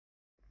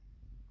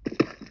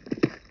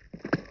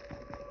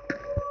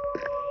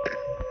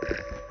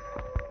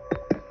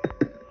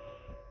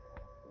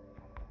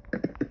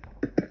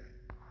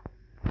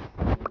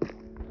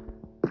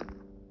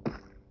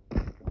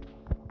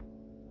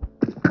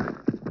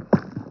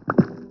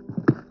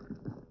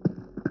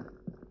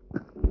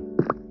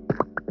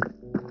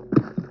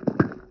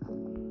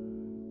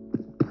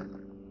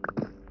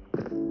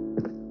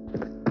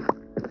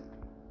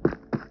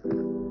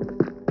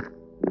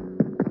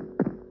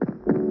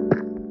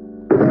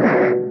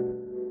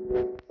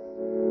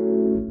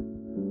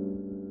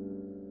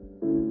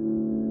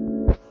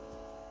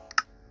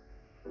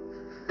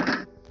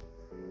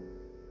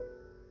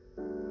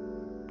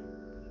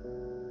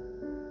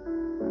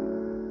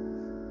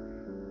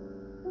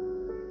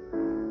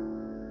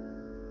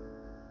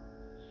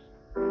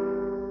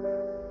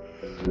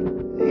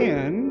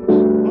And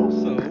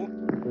also,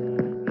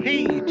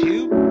 hey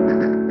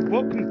YouTube,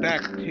 welcome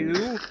back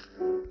to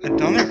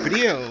another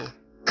video.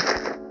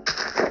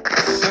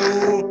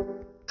 So,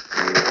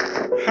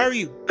 how are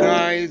you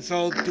guys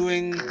all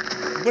doing?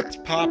 What's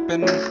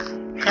poppin'?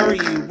 How are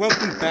you?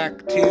 Welcome back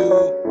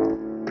to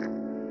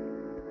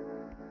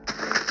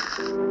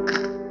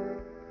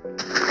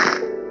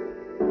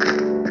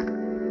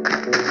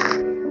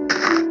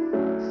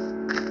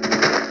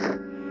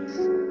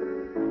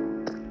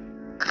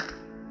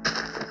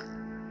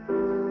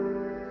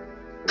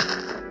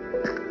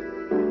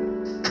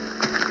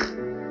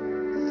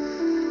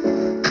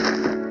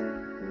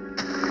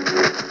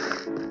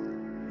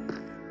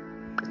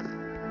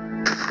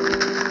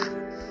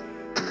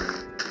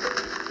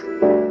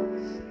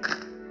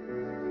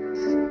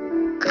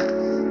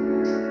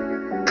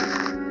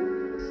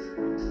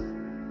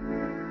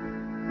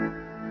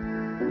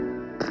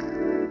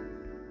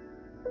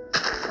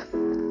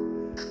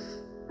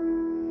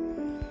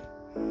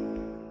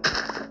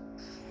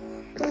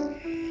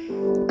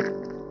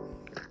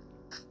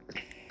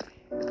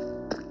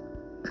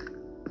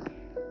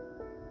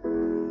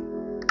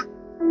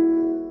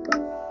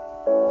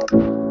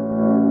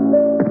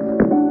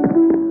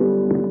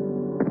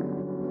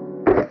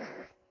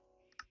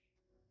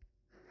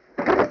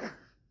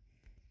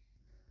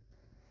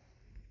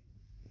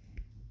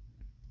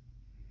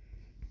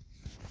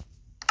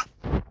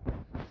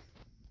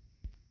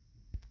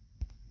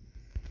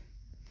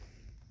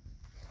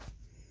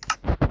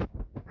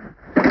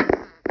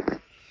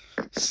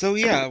So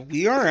yeah,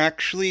 we are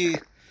actually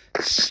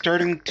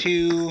starting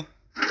to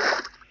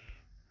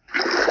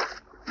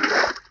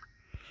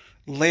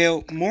lay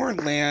out more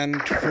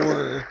land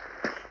for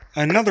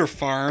another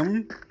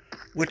farm,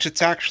 which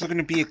it's actually going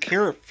to be a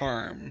carrot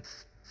farm.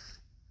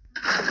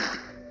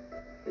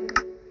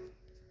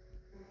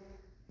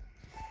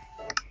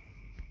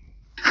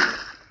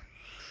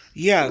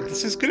 Yeah,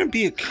 this is going to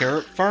be a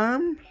carrot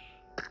farm.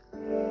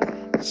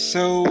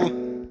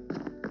 So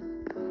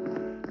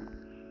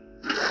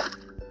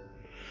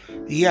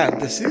yeah,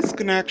 this is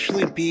going to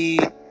actually be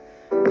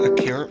a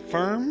carrot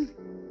farm,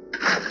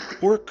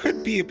 or it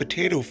could be a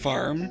potato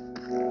farm.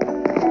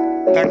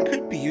 That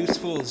could be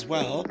useful as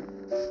well.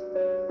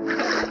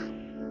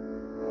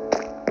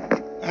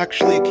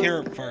 Actually, a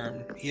carrot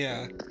farm,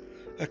 yeah.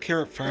 A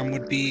carrot farm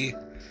would be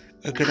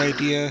a good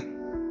idea.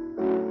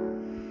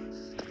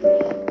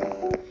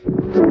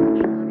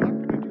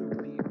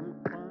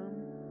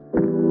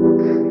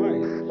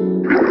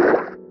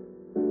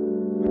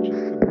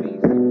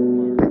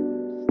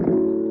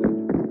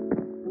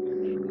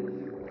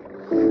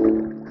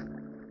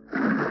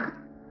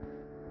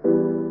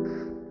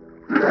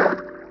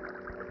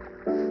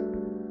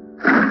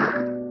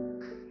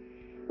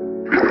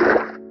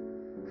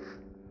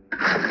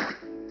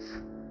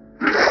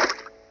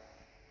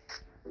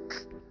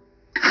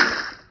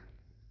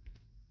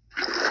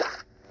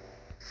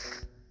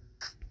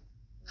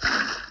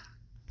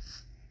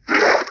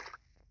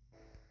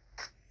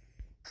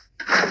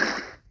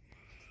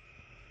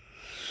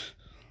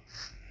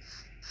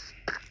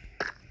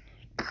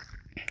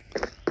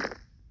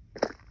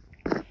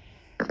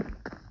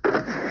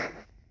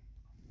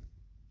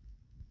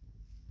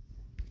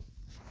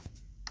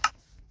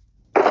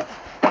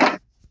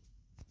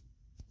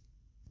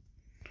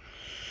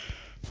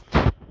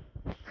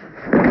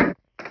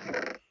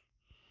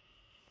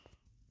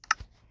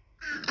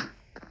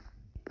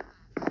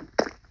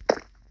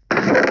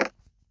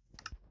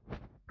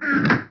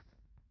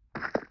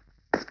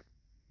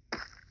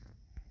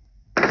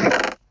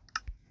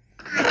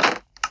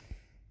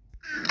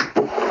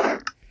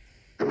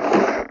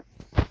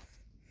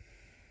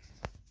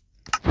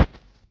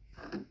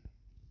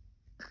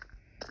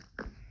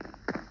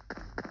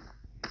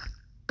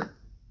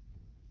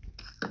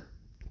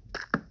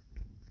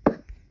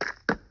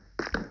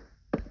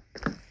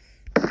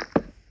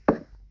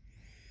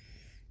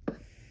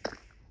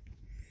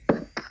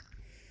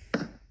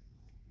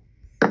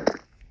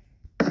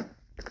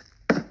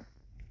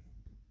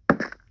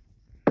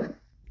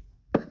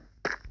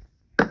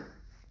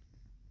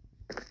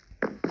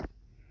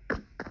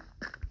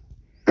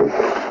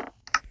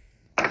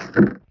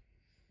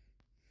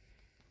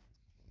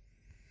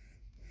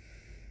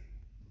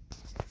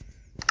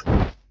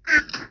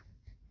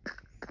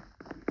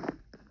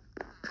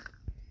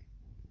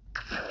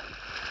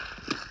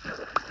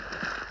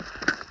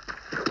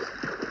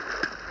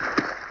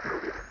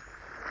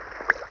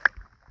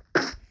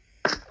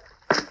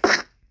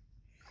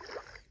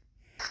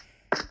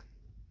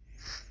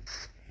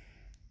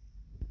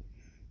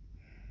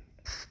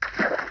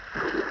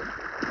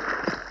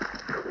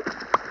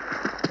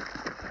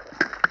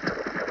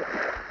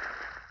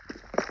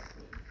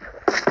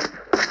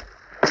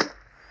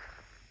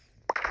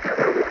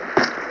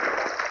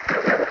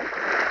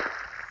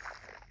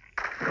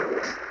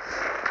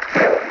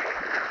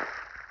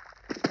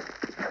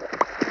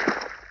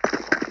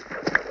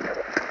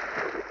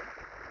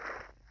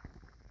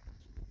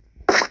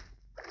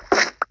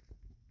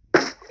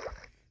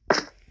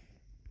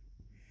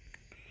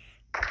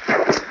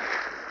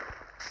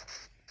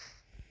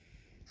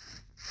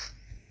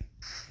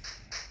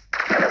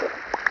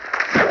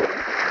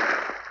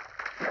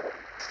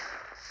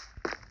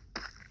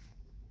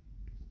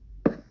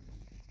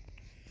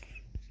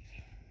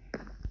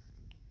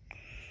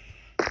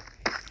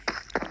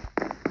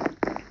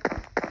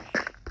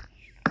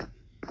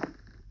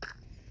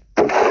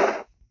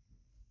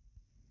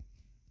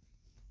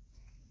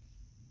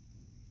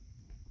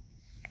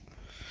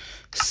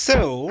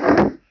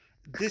 So,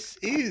 this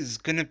is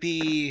gonna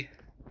be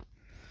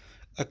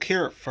a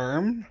carrot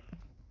farm.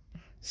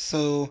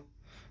 So,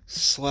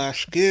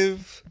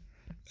 /give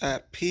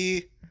at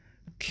p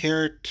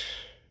carrot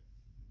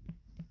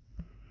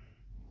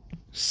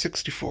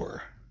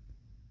 64.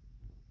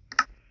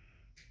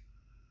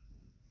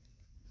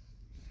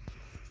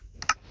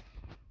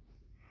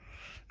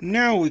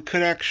 Now we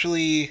could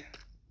actually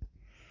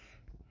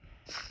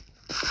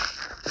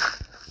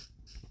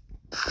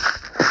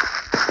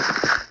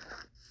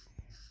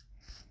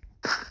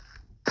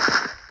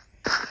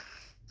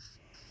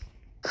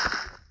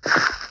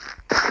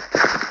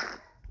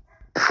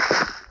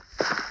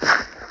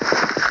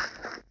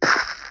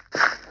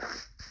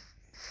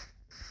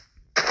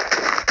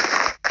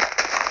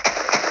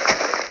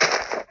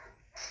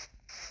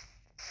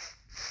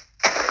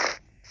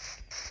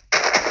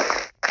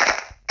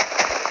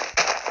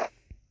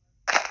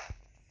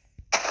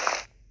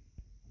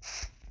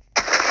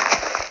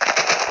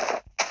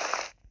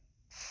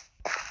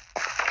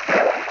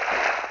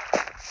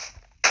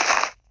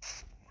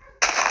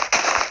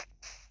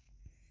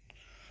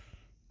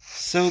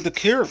So the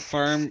carrot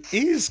farm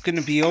is going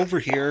to be over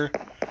here,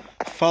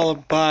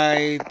 followed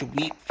by the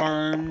wheat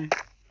farm,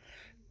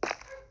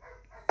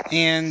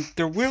 and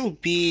there will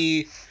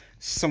be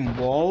some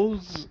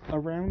walls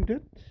around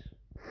it.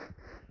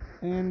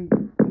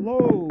 And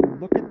whoa,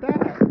 look at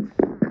that!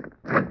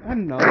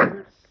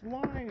 Another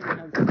slime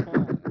has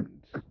spawned.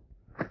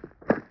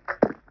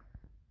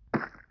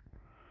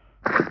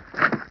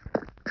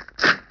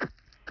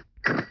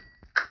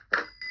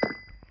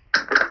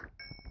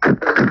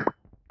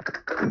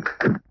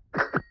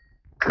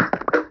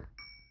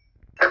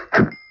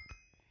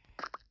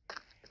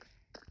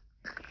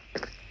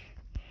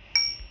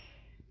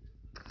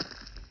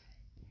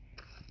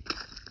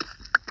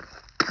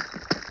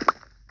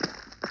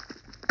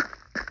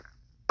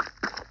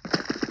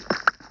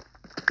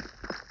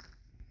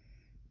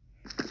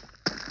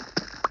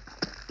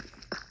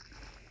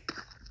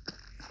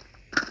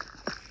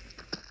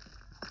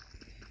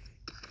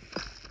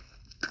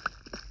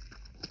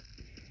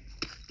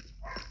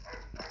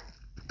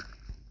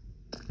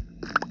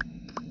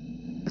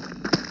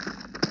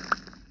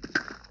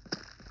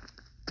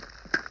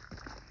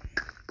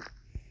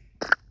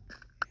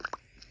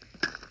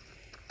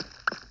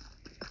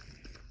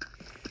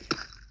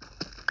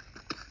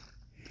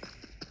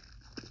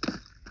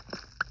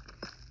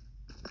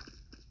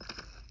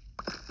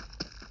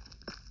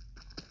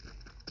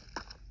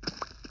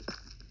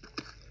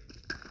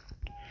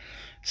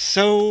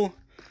 So,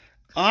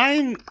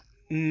 I'm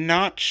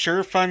not sure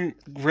if I'm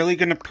really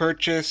going to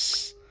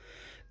purchase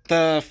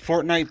the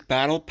Fortnite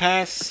Battle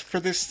Pass for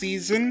this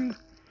season.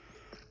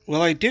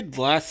 Well, I did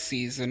last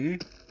season.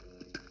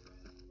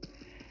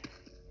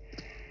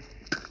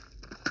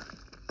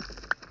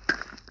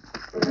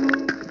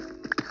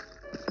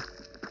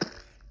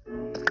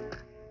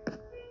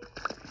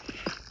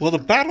 Well, the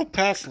Battle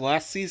Pass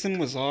last season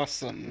was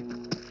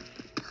awesome.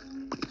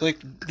 Like,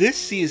 this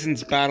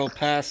season's Battle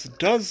Pass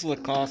does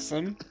look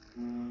awesome.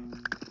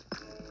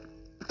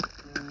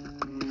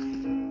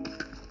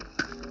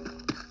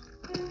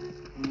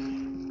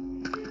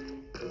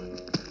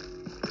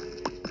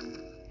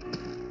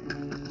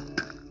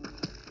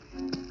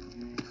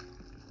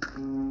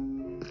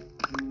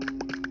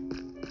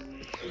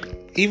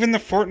 Even the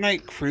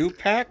Fortnite Crew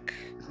Pack,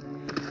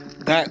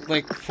 that,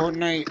 like,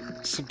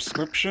 Fortnite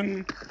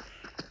subscription,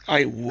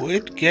 I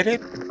would get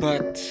it,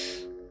 but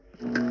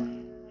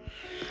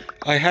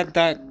I had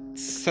that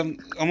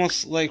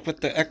almost like with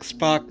the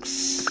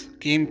Xbox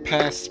Game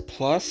Pass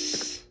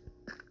Plus.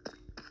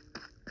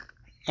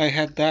 I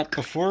had that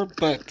before,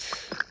 but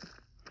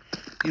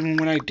even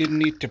when I didn't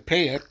need to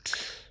pay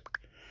it,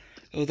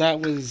 oh,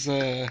 that was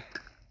a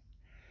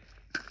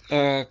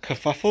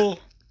kerfuffle,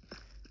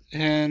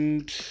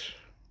 and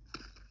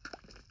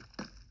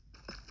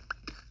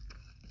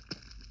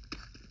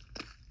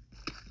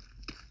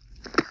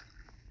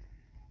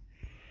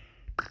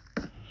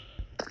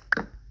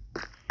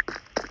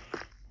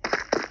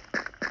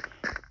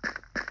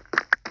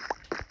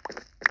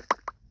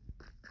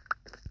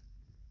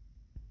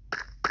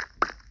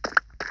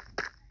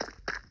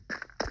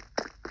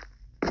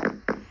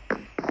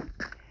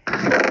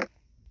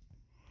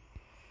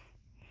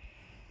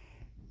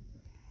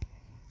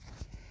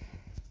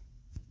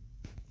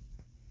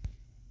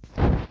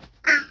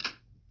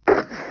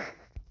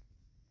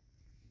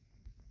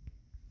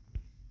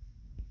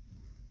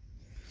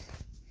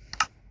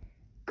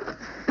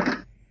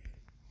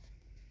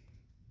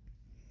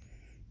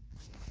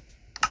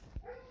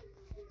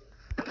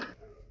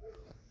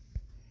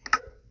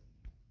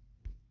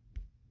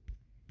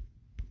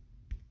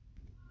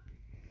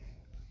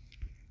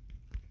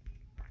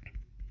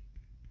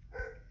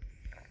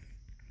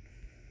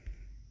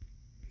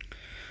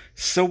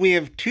so we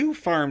have 2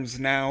 farms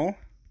now.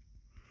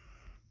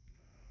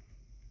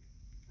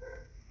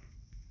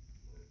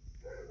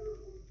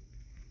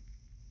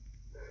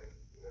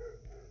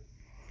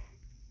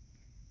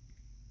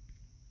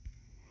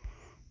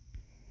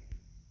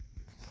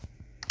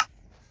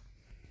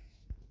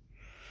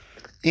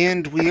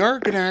 And we are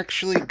going to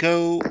actually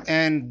go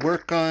and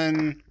work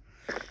on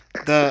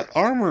the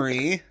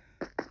armory.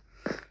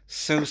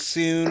 So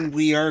soon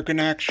we are going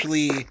to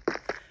actually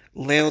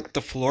lay out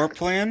the floor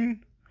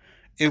plan.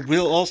 It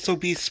will also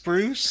be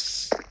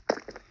spruce.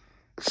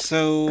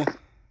 So...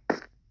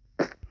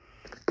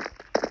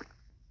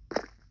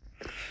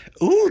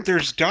 Ooh,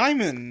 there's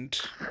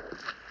diamond!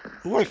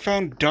 Ooh, I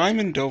found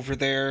diamond over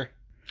there.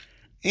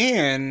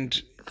 And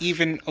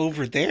even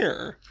over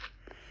there.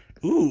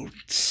 Ooh,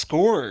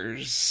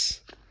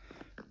 scores.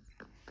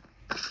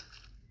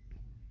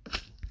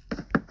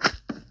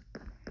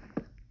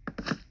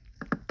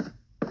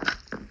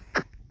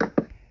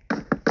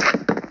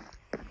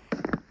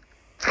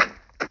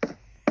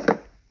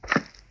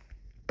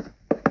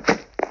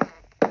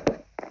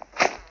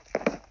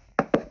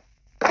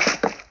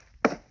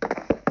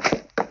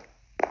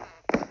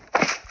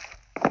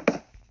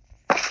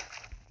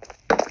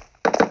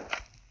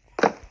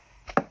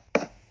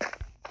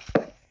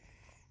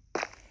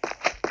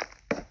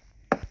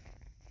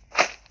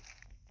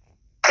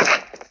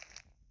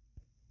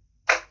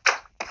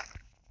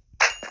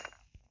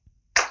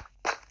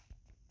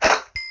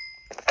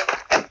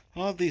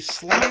 Oh, these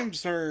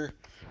slimes are...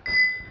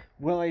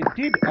 Well, I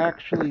did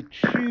actually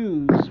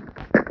choose...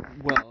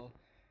 Well...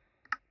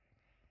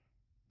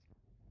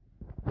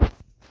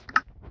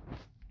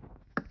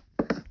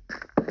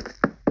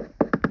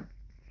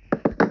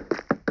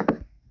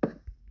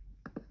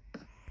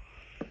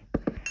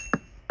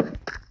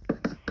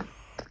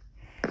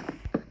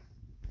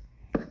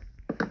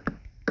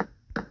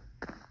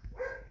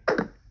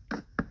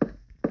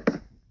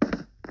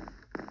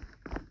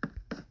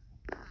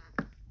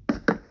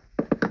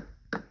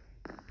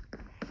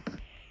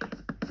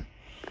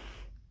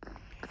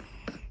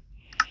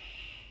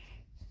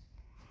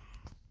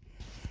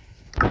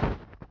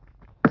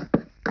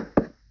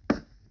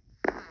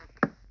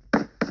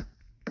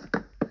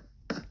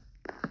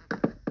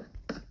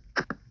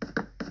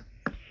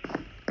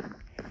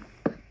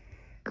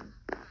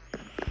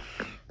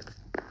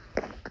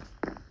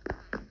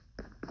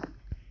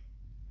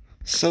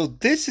 So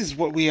this is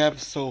what we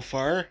have so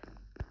far.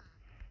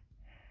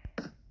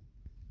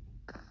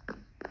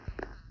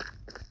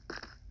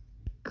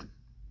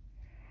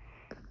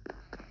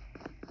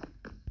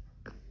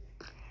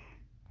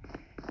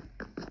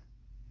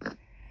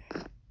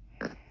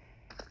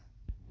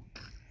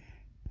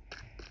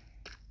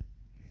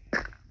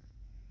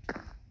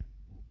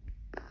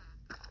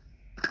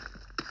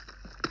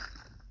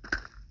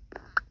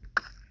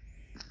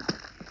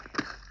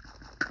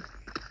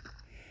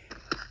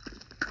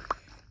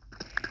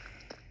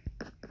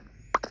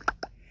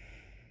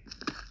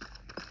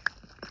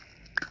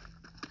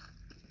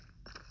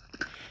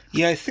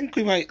 Yeah, I think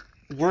we might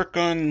work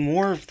on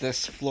more of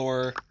this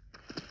floor.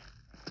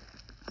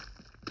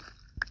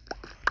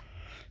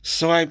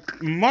 So I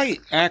might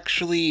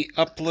actually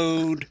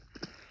upload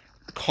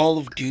Call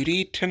of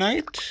Duty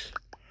tonight.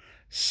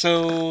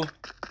 So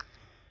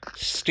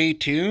stay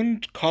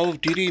tuned. Call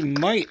of Duty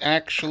might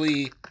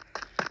actually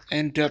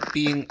end up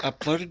being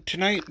uploaded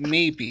tonight,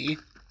 maybe.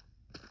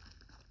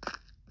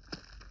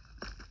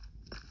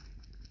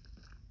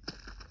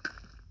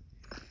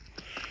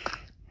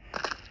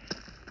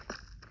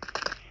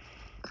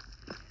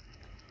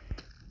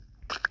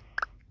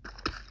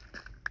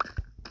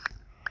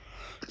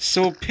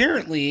 So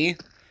apparently,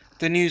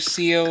 the new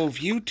CEO of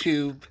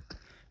YouTube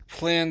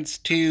plans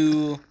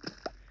to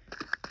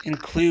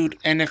include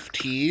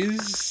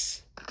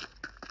NFTs.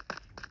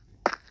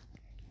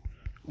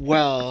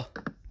 Well,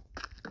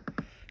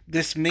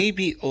 this may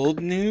be old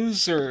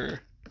news,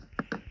 or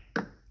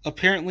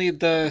apparently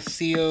the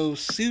CEO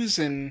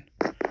Susan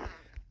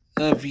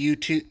of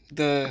YouTube,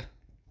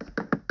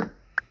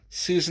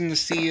 Susan the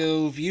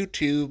CEO of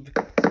YouTube,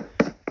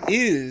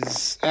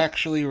 is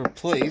actually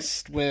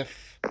replaced with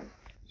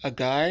a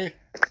guy.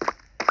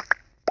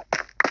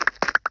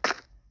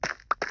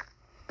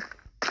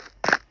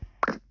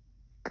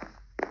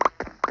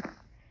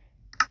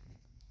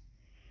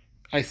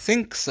 I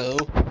think so.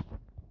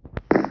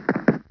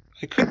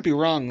 I could be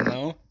wrong,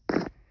 though.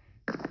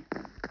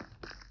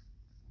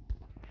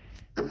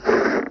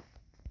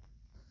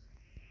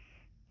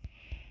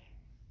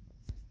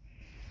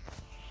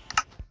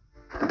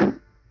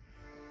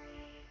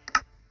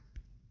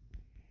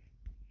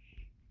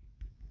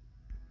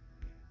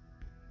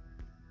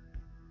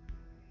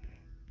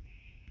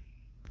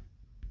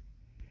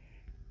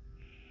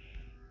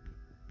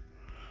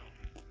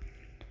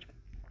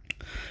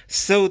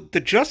 So the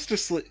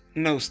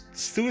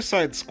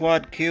Suicide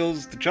Squad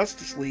Kills the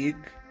Justice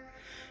League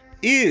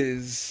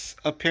is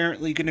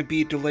apparently going to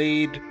be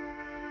delayed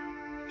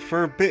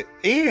for a bit,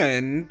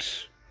 and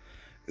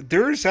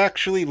there's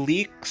actually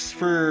leaks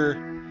for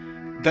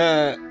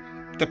the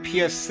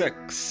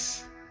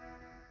PS6.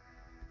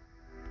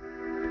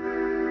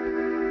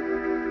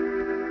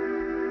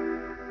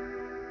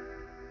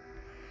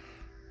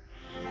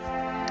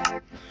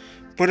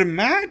 But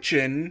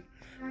imagine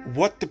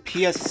what the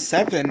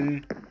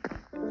PS7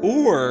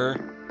 or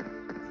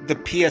the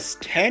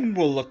PS10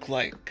 will look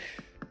like.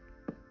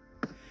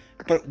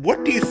 But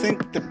what do you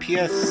think the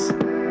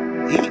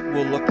PS8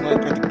 will look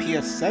like, or the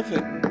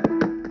PS7?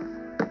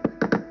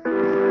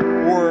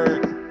 Or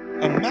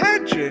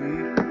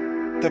imagine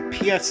the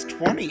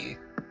PS20.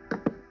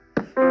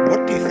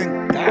 What do you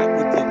think that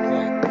would look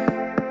like?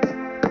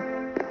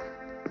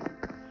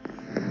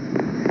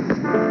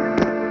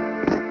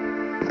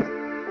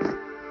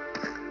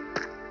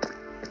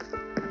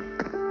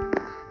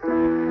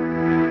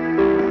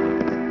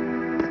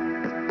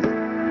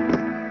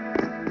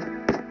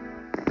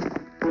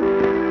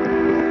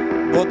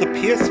 Well, the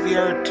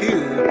PSVR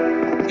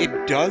 2,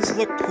 it does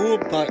look cool,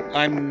 but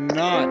I'm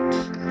not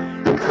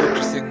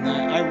purchasing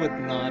that. I would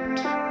not.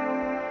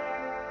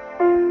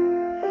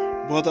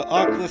 Well, the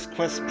Oculus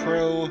Quest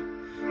Pro,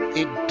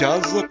 it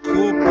does look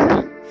cool,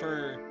 but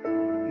for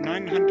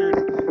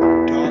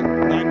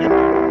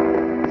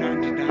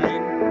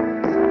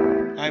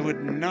 $999, I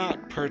would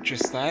not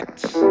purchase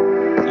that.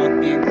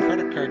 I'd be in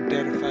credit card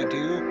debt if I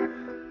do.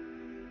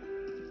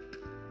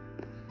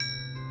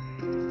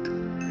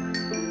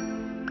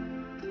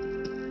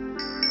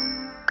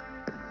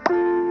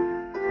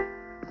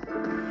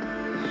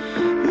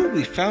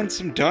 We found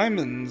some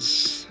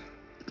diamonds.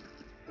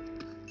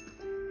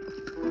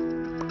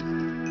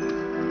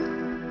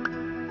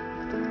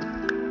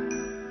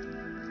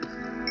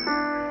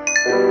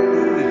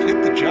 Ooh, we've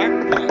hit the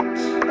jackpot.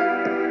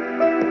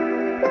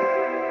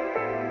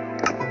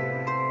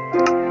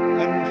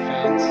 And we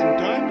found some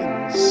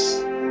diamonds.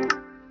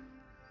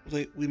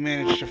 We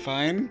managed to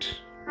find.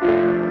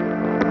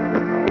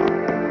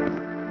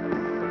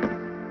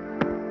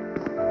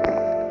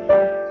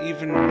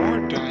 Even more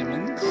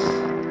diamonds.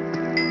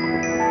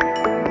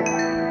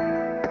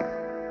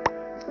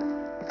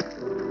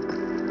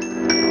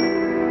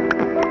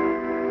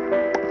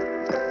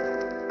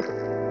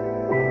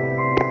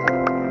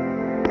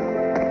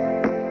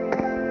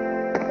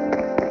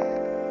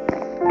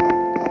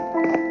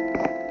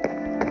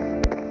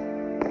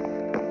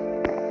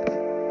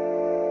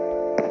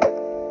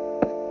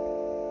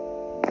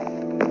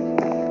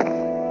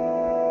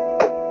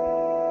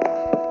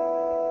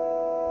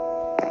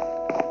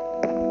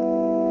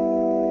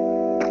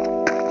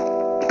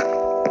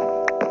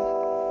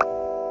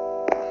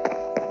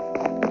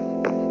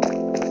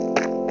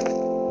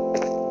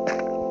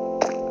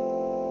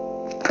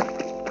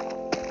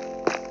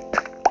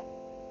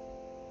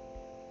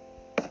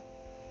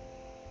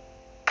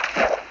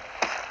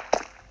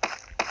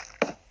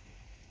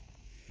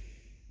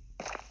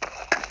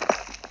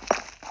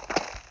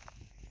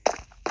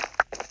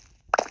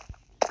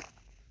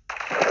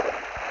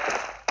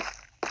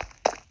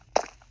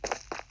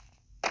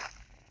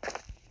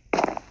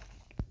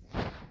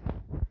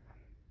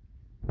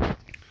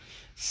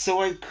 So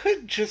I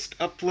could just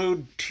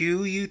upload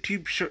two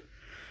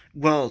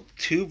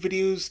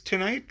videos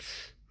tonight,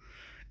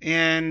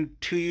 and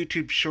 2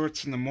 YouTube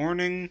shorts in the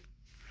morning.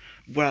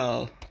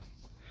 Well,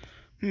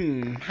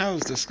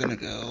 how's this gonna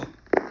go?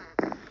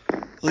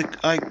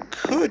 Like, I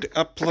could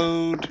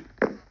upload...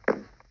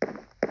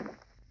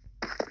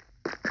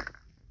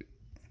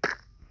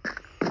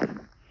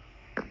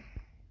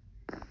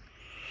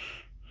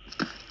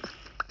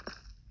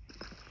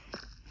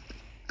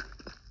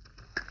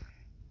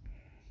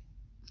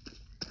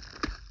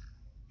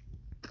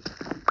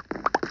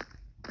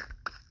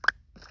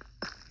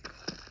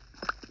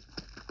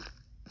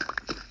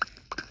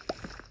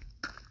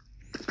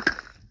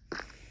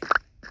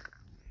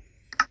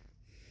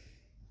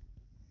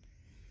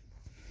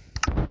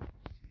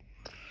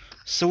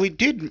 So we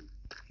did,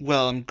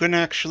 well, I'm gonna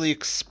actually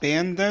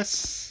expand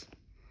this.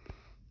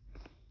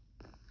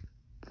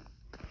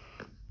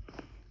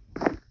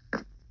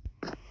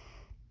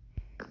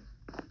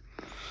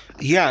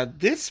 Yeah,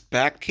 this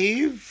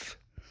batcave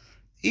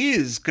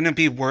is gonna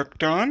be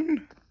worked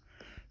on.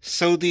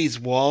 So these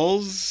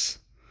walls,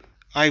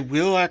 I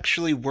will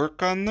actually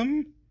work on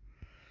them.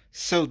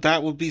 So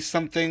that will be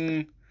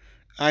something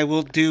I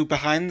will do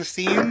behind the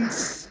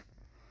scenes.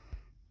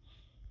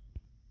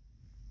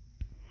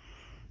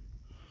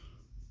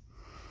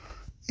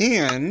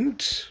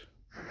 And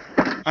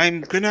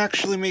I'm gonna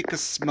actually make a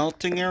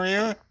smelting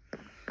area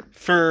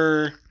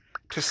to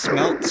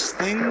smelt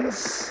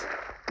things.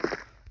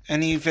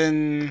 And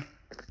even,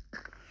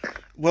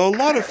 well, a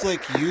lot of,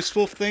 like,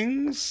 useful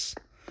things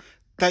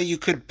that you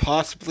could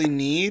possibly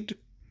need.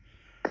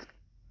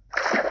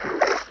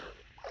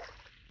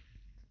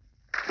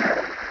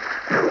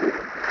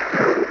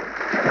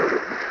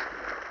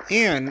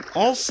 And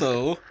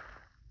also,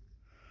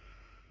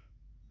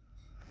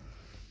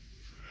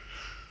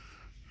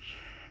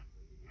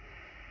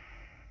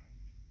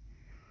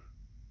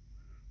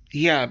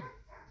 yeah,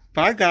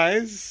 bye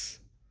guys.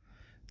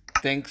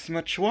 Thanks so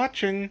much for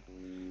watching.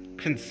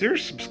 Consider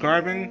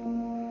subscribing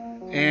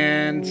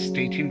and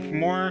stay tuned for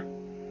more.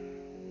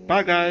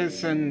 Bye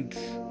guys, and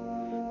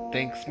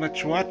thanks so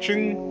much for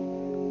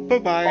watching. Bye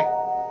bye.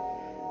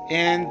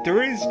 And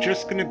there is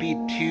just gonna be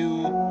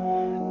 2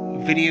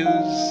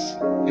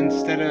 videos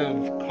instead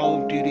of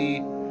Call of Duty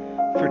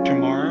for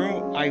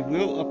tomorrow. I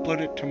will upload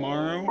it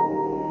tomorrow.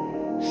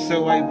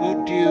 So I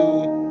will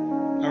do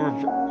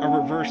a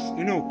reverse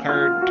Uno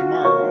card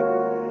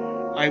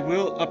tomorrow. I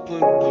will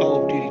upload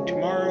Call of Duty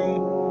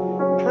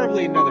tomorrow,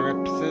 probably another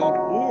episode,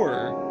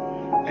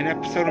 or an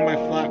episode of my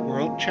Flat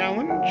World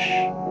Challenge.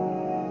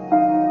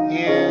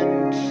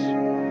 And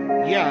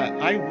yeah,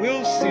 I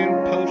will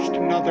soon post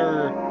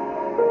another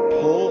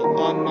poll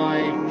on my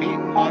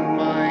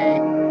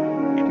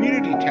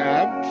community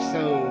tab,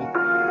 so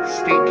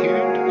stay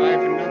tuned. I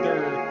have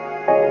another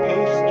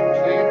post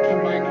planned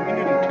for my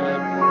community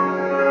tab